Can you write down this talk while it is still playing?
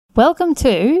Welcome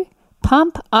to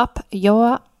Pump Up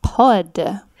Your Pod.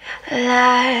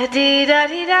 La dee da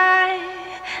dee da,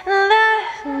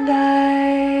 la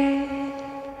da.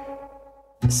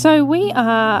 So we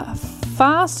are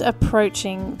fast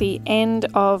approaching the end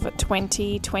of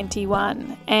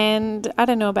 2021, and I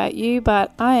don't know about you,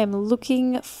 but I am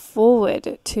looking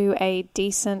forward to a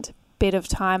decent bit of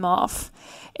time off.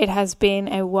 It has been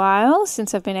a while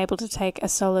since I've been able to take a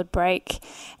solid break,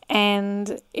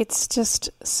 and it's just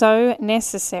so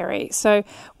necessary. So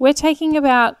we're taking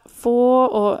about 4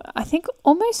 or I think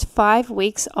almost 5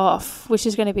 weeks off, which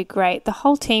is going to be great. The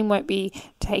whole team won't be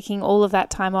taking all of that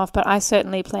time off, but I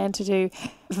certainly plan to do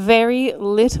very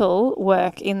little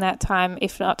work in that time,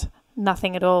 if not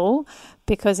nothing at all,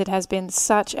 because it has been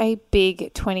such a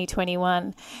big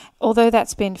 2021. Although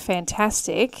that's been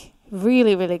fantastic,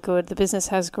 really, really good. The business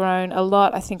has grown a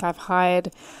lot. I think I've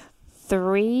hired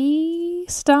 3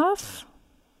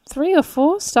 or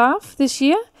 4 staff this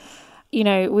year. You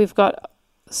know, we've got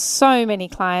so many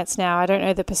clients now. I don't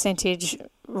know the percentage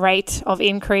rate of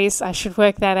increase. I should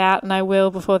work that out, and I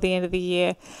will before the end of the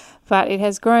year. But it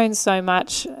has grown so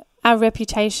much. Our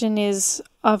reputation is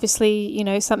obviously, you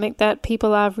know, something that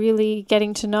people are really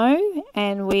getting to know,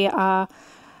 and we are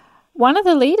one of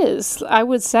the leaders, I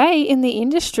would say, in the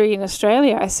industry in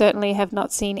Australia. I certainly have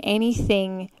not seen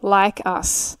anything like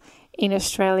us in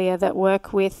Australia that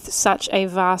work with such a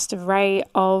vast array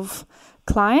of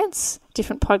clients,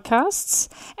 different podcasts,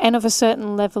 and of a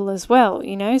certain level as well,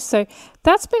 you know. So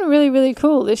that's been really, really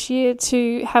cool this year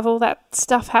to have all that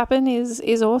stuff happen is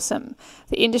awesome.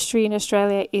 The industry in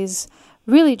Australia is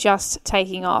really just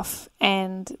taking off,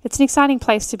 and it's an exciting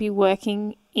place to be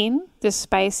working in. This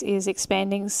space is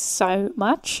expanding so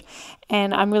much,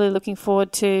 and I'm really looking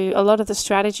forward to a lot of the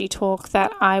strategy talk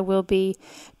that I will be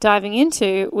diving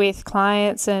into with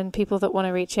clients and people that want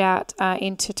to reach out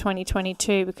into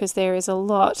 2022, because there is a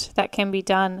lot that can be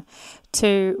done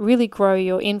to really grow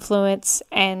your influence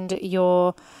and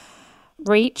your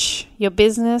reach, your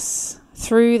business,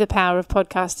 through the power of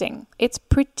podcasting. It's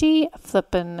pretty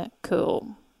flippin'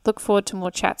 cool. Look forward to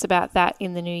more chats about that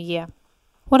in the new year.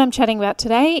 What I'm chatting about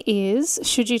today is,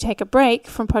 should you take a break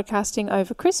from podcasting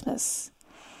over Christmas?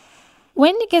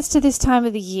 When it gets to this time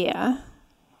of the year,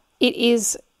 it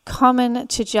is common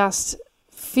to just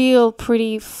feel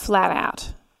pretty flat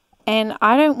out. And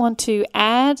I don't want to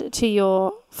add to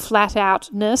your flat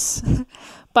outness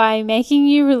by making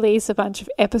you release a bunch of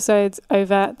episodes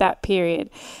over that period.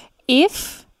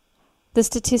 If the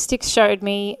statistics showed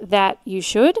me that you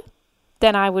should,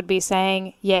 then I would be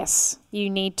saying, yes, you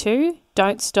need to.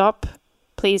 Don't stop.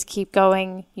 Please keep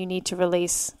going. You need to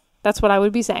release. That's what I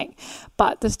would be saying.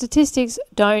 But the statistics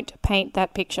don't paint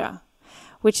that picture,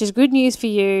 which is good news for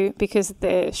you, because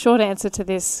the short answer to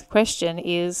this question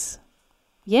is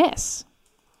yes,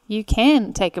 you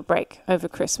can take a break over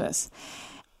Christmas.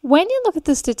 When you look at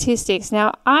the statistics,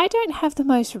 now I don't have the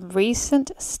most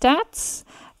recent stats.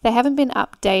 They haven't been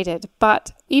updated,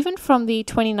 but even from the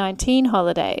 2019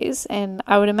 holidays, and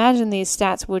I would imagine these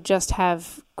stats would just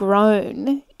have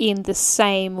grown in the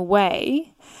same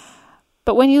way.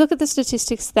 But when you look at the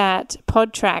statistics that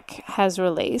Podtrac has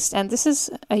released, and this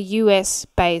is a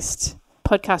US-based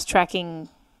podcast tracking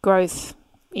growth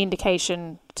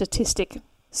indication statistic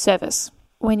service,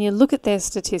 when you look at their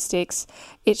statistics,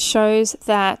 it shows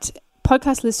that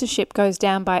podcast listenership goes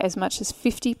down by as much as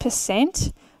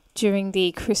 50% during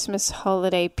the Christmas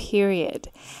holiday period,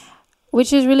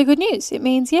 which is really good news. It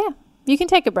means, yeah, you can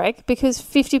take a break, because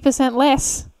 50%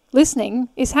 less listening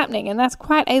is happening, and that's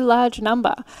quite a large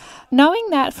number. Knowing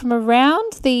that from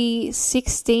around the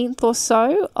 16th or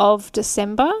so of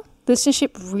December,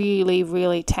 listenership really,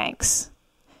 really tanks.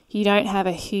 You don't have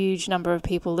a huge number of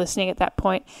people listening at that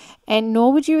point, and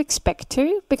nor would you expect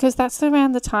to, because that's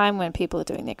around the time when people are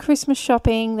doing their Christmas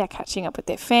shopping, they're catching up with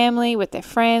their family, with their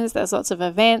friends, there's lots of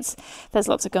events, there's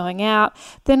lots of going out.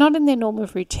 They're not in their normal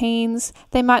routines.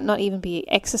 They might not even be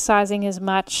exercising as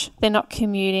much. They're not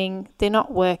commuting. They're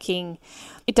not working.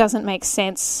 It doesn't make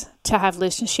sense to have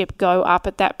listenership go up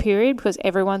at that period, because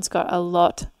everyone's got a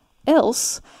lot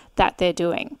else that they're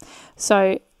doing.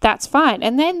 So that's fine.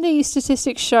 And then the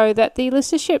statistics show that the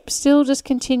listenership still just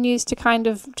continues to kind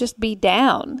of just be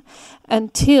down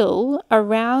until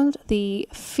around the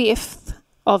 5th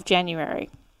of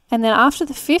January. And then after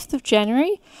the 5th of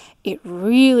January, it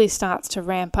really starts to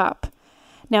ramp up.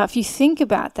 Now, if you think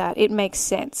about that, it makes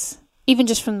sense, even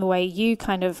just from the way you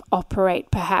kind of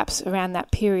operate perhaps around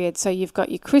that period. So you've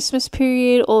got your Christmas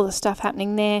period, all the stuff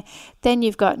happening there. Then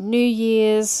you've got New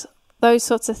Year's, those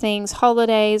sorts of things,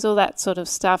 holidays, all that sort of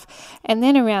stuff. And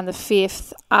then around the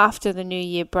 5th, after the New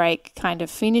Year break kind of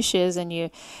finishes and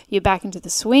you're back into the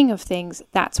swing of things,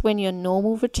 that's when your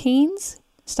normal routines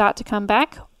start to come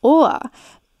back. Or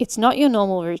it's not your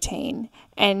normal routine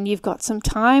and you've got some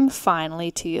time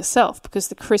finally to yourself because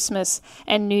the Christmas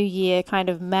and New Year kind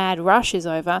of mad rush is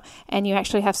over, and you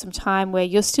actually have some time where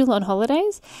you're still on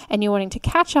holidays and you're wanting to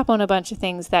catch up on a bunch of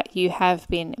things that you have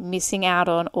been missing out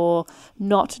on or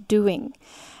not doing.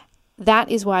 That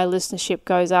is why listenership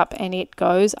goes up, and it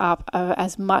goes up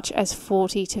as much as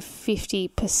 40 to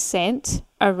 50%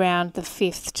 around the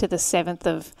 5th to the 7th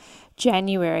of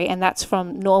January, and that's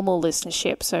from normal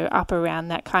listenership, so up around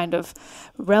that kind of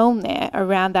realm there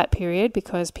around that period,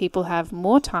 because people have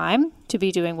more time to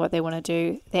be doing what they want to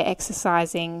do. They're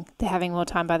exercising, they're having more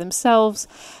time by themselves,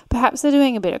 perhaps they're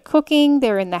doing a bit of cooking,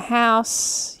 they're in the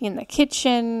house, in the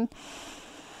kitchen,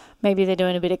 maybe they're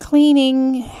doing a bit of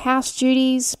cleaning, house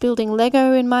duties, building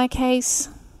Lego in my case.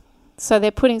 So they're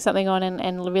putting something on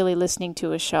and really listening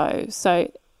to a show.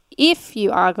 So if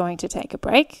you are going to take a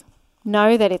break,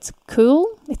 know that it's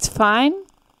cool, it's fine,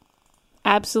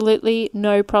 absolutely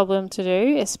no problem to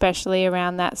do, especially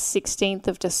around that 16th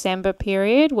of December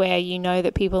period where you know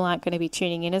that people aren't going to be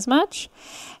tuning in as much.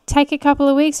 Take a couple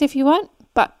of weeks if you want,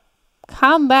 but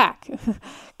come back.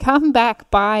 Come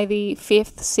back by the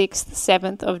 5th, 6th,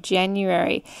 7th of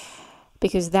January,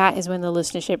 because that is when the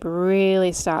listenership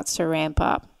really starts to ramp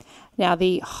up. Now,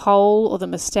 the hole or the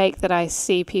mistake that I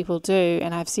see people do,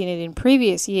 and I've seen it in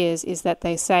previous years, is that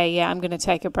they say, yeah, I'm going to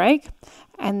take a break,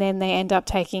 and then they end up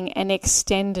taking an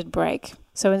extended break.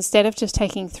 So instead of just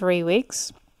taking 3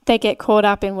 weeks, they get caught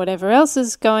up in whatever else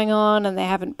is going on and they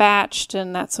haven't batched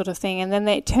and that sort of thing. And then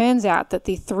it turns out that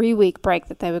the 3-week break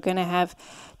that they were going to have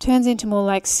turns into more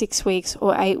like 6 weeks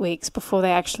or 8 weeks before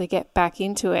they actually get back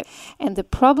into it. And the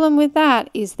problem with that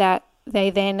is that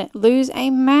they then lose a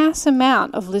mass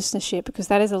amount of listenership, because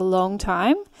that is a long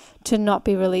time to not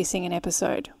be releasing an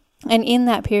episode. And in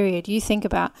that period, you think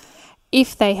about,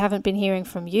 if they haven't been hearing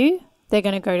from you, they're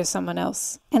going to go to someone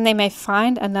else. And they may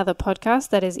find another podcast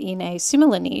that is in a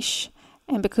similar niche.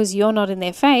 And because you're not in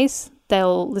their face,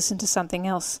 they'll listen to something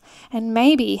else. And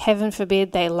maybe, heaven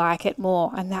forbid, they like it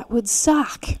more. And that would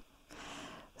suck.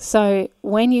 So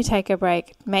when you take a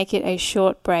break, make it a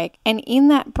short break. And in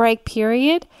that break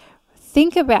period,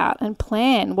 think about and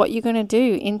plan what you're going to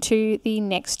do into the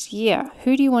next year.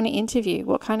 Who do you want to interview?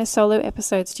 What kind of solo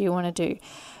episodes do you want to do?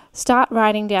 Start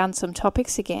writing down some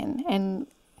topics again and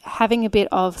having a bit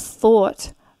of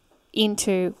thought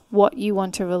into what you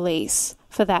want to release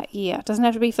for that year. It doesn't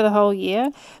have to be for the whole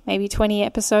year, maybe 20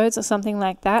 episodes or something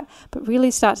like that, but really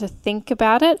start to think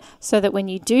about it so that when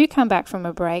you do come back from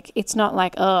a break, it's not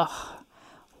like, oh,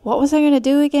 what was I going to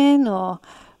do again? Or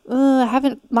I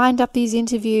haven't lined up these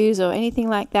interviews or anything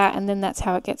like that, and then that's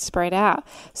how it gets spread out.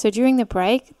 So during the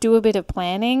break, do a bit of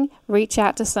planning, reach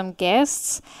out to some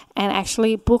guests, and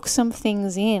actually book some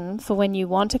things in for when you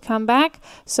want to come back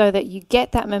so that you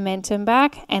get that momentum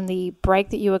back and the break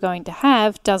that you are going to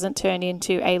have doesn't turn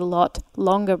into a lot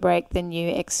longer break than you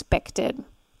expected.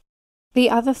 The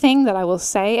other thing that I will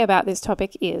say about this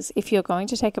topic is, if you're going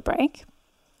to take a break,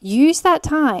 use that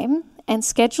time and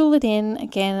schedule it in.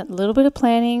 Again, a little bit of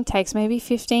planning, takes maybe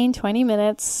 15, 20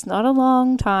 minutes, not a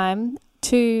long time,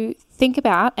 to think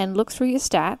about and look through your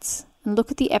stats and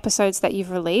look at the episodes that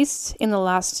you've released in the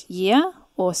last year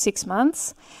or 6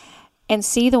 months and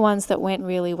see the ones that went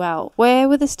really well. Where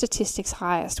were the statistics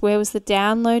highest? Where was the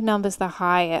download numbers the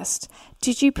highest?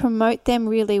 Did you promote them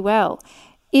really well?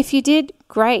 If you did,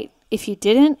 great. If you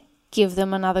didn't, give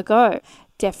them another go.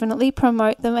 Definitely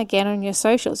promote them again on your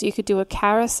socials. You could do a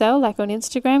carousel like on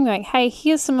Instagram going, hey,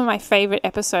 here's some of my favorite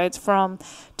episodes from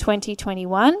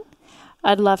 2021.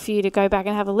 I'd love for you to go back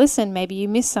and have a listen. Maybe you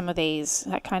missed some of these,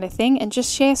 that kind of thing. And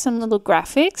just share some little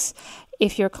graphics.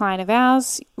 If you're a client of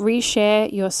ours,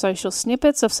 reshare your social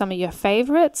snippets of some of your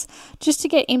favorites just to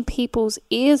get in people's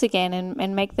ears again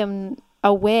and make them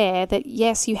aware that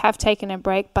yes, you have taken a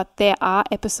break, but there are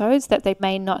episodes that they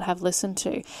may not have listened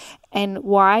to. And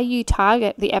why you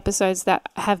target the episodes that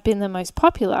have been the most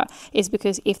popular is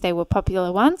because if they were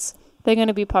popular once, they're going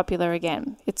to be popular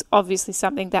again. It's obviously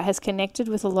something that has connected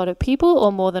with a lot of people,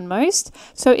 or more than most.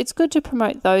 So it's good to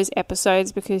promote those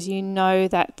episodes because you know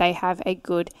that they have a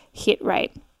good hit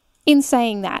rate. In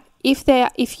saying that,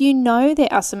 if you know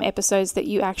there are some episodes that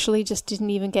you actually just didn't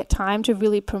even get time to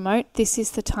really promote, this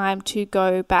is the time to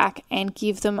go back and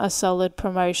give them a solid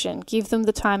promotion. Give them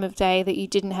the time of day that you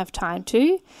didn't have time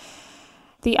to.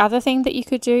 The other thing that you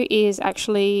could do is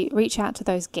actually reach out to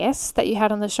those guests that you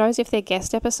had on the shows, if they're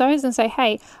guest episodes, and say,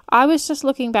 hey, I was just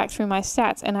looking back through my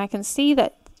stats and I can see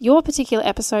that your particular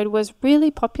episode was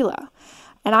really popular.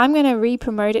 And I'm going to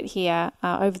re-promote it here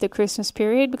over the Christmas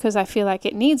period because I feel like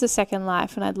it needs a second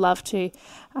life, and I'd love to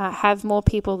have more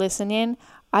people listen in.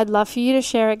 I'd love for you to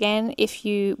share again if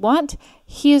you want.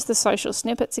 Here's the social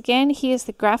snippets again. Here's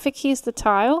the graphic. Here's the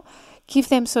tile. Give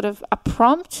them sort of a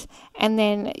prompt, and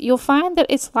then you'll find that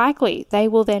it's likely they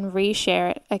will then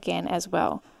reshare it again as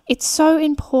well. It's so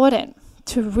important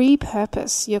to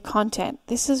repurpose your content.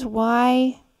 This is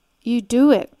why you do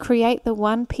it. Create the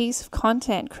one piece of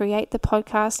content, create the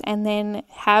podcast, and then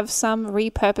have some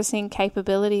repurposing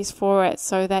capabilities for it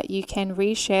so that you can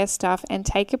reshare stuff and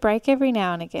take a break every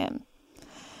now and again.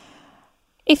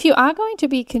 If you are going to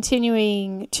be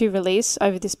continuing to release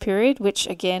over this period, which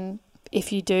again,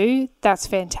 if you do, that's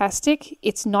fantastic.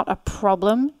 It's not a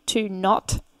problem to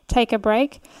not take a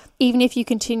break. Even if you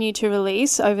continue to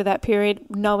release over that period,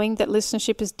 knowing that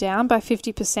listenership is down by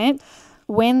 50%,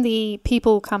 when the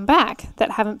people come back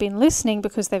that haven't been listening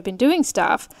because they've been doing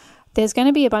stuff, there's going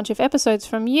to be a bunch of episodes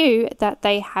from you that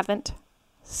they haven't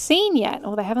seen yet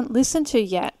or they haven't listened to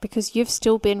yet because you've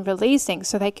still been releasing.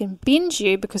 So they can binge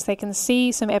you because they can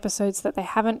see some episodes that they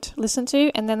haven't listened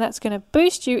to, and then that's going to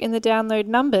boost you in the download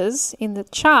numbers in the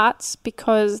charts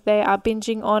because they are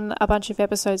binging on a bunch of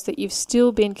episodes that you've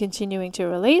still been continuing to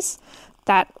release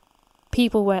that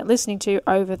people weren't listening to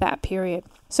over that period.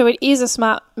 So it is a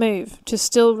smart move to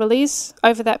still release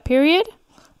over that period,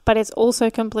 but it's also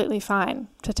completely fine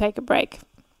to take a break.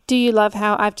 Do you love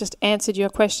how I've just answered your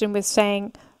question with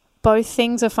saying both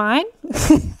things are fine?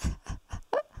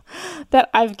 That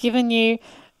I've given you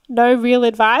no real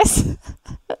advice?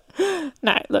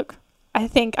 No, look, I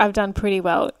think I've done pretty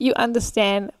well. You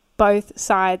understand both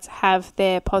sides have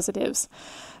their positives.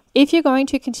 If you're going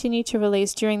to continue to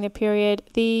release during the period,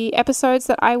 the episodes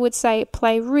that I would say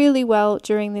play really well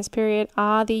during this period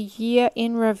are the year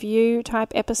in review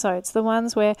type episodes, the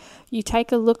ones where you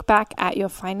take a look back at your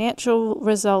financial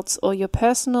results or your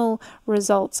personal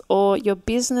results or your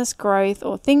business growth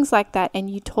or things like that, and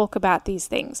you talk about these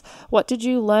things. What did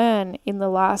you learn in the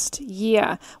last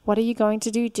year? What are you going to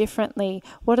do differently?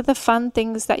 What are the fun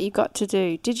things that you got to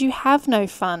do? Did you have no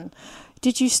fun?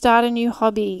 Did you start a new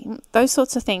hobby? Those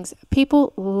sorts of things.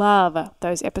 People love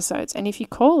those episodes. And if you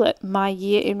call it My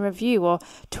Year in Review or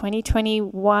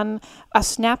 2021 A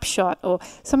Snapshot or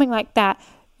something like that,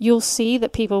 you'll see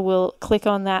that people will click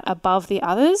on that above the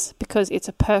others because it's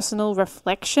a personal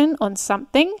reflection on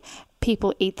something.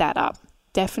 People eat that up.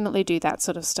 Definitely do that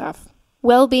sort of stuff.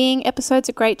 Well-being episodes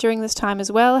are great during this time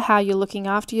as well. How you're looking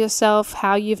after yourself,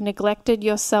 how you've neglected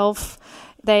yourself.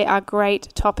 They are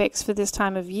great topics for this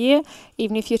time of year.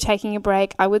 Even if you're taking a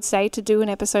break, I would say to do an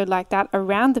episode like that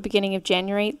around the beginning of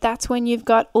January. That's when you've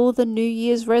got all the New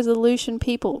Year's resolution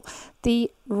people, the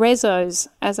rezos,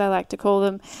 as I like to call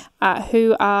them,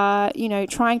 who are,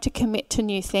 trying to commit to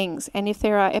new things. And if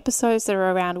there are episodes that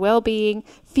are around well-being,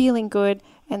 feeling good,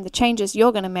 and the changes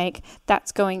you're going to make,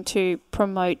 that's going to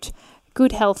promote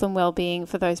good health and well-being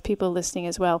for those people listening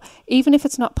as well. Even if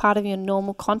it's not part of your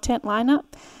normal content lineup,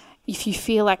 if you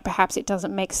feel like perhaps it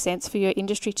doesn't make sense for your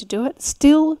industry to do it,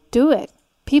 still do it.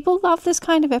 People love this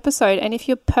kind of episode. And if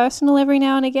you're personal every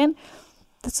now and again,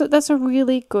 that's a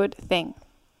really good thing.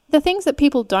 The things that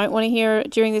people don't want to hear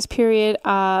during this period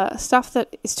are stuff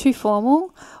that is too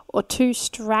formal or too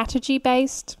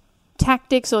strategy-based,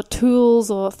 tactics or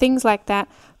tools or things like that.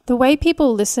 The way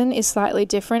people listen is slightly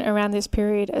different around this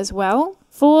period as well.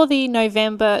 For the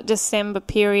November-December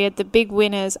period, the big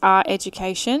winners are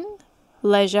education,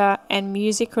 leisure, and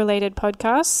music-related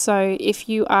podcasts. So if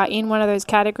you are in one of those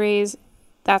categories,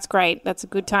 that's great. That's a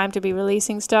good time to be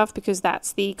releasing stuff because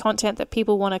that's the content that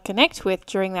people want to connect with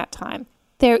during that time.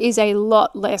 There is a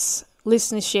lot less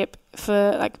listenership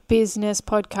for like business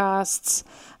podcasts,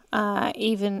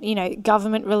 even,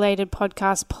 government-related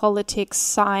podcasts, politics,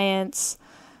 science,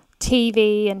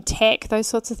 TV and tech, those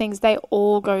sorts of things. They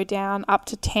all go down up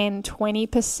to 10,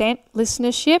 20%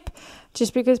 listenership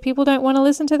just because people don't want to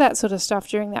listen to that sort of stuff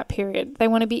during that period. They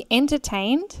want to be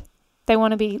entertained. They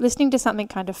want to be listening to something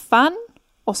kind of fun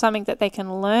or something that they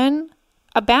can learn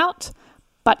about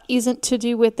but isn't to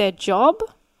do with their job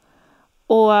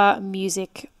or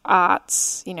music,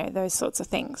 arts, those sorts of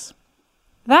things.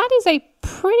 That is a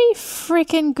pretty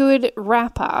freaking good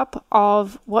wrap-up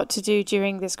of what to do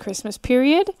during this Christmas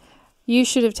period. You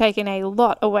should have taken a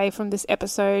lot away from this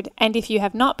episode, and if you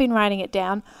have not been writing it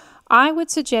down, I would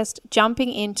suggest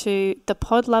jumping into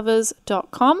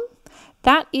thepodlovers.com.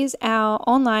 That is our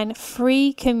online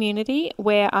free community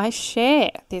where I share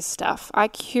this stuff. I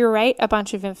curate a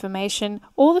bunch of information.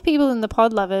 All the people in the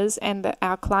Pod Lovers and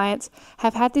our clients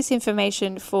have had this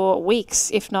information for weeks,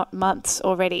 if not months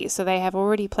already. So they have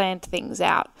already planned things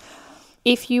out.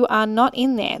 If you are not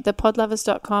in there,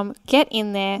 thepodlovers.com, get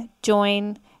in there,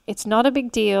 join. It's not a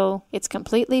big deal. It's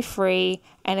completely free,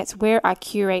 and it's where I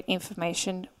curate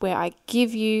information, where I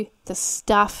give you the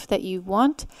stuff that you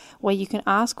want, where you can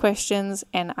ask questions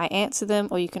and I answer them,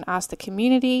 or you can ask the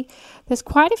community. There's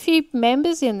quite a few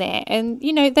members in there, and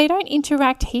they don't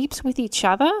interact heaps with each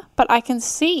other, but I can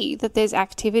see that there's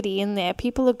activity in there.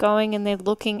 People are going and they're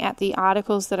looking at the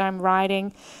articles that I'm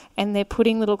writing and they're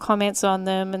putting little comments on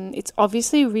them, and it's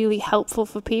obviously really helpful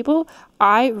for people.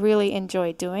 I really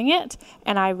enjoy doing it,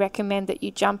 and I recommend that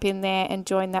you jump in there and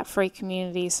join that free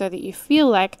community so that you feel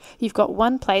like you've got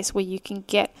one place where you can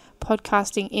get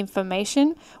podcasting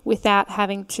information without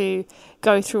having to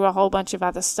go through a whole bunch of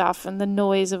other stuff and the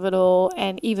noise of it all.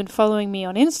 And even following me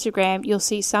on Instagram, you'll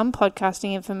see some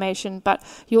podcasting information, but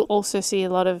you'll also see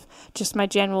a lot of just my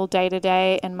general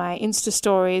day-to-day and my Insta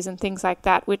stories and things like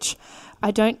that, which I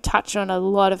don't touch on a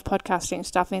lot of podcasting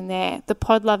stuff in there. The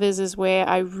Pod Lovers is where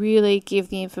I really give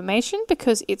the information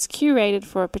because it's curated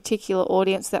for a particular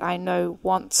audience that I know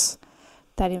wants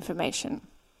that information.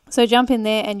 So jump in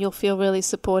there and you'll feel really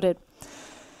supported.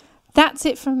 That's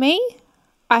it from me.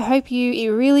 I hope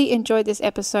you really enjoyed this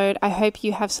episode. I hope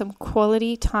you have some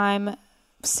quality time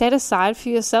set aside for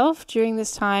yourself during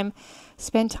this time.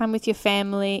 Spend time with your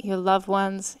family, your loved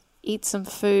ones, eat some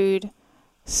food,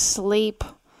 sleep,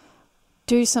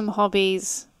 do some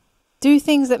hobbies, do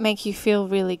things that make you feel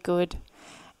really good,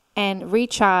 and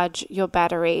recharge your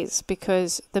batteries,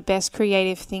 because the best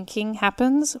creative thinking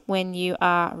happens when you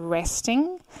are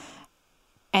resting,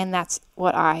 and that's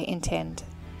what I intend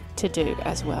to do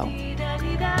as well.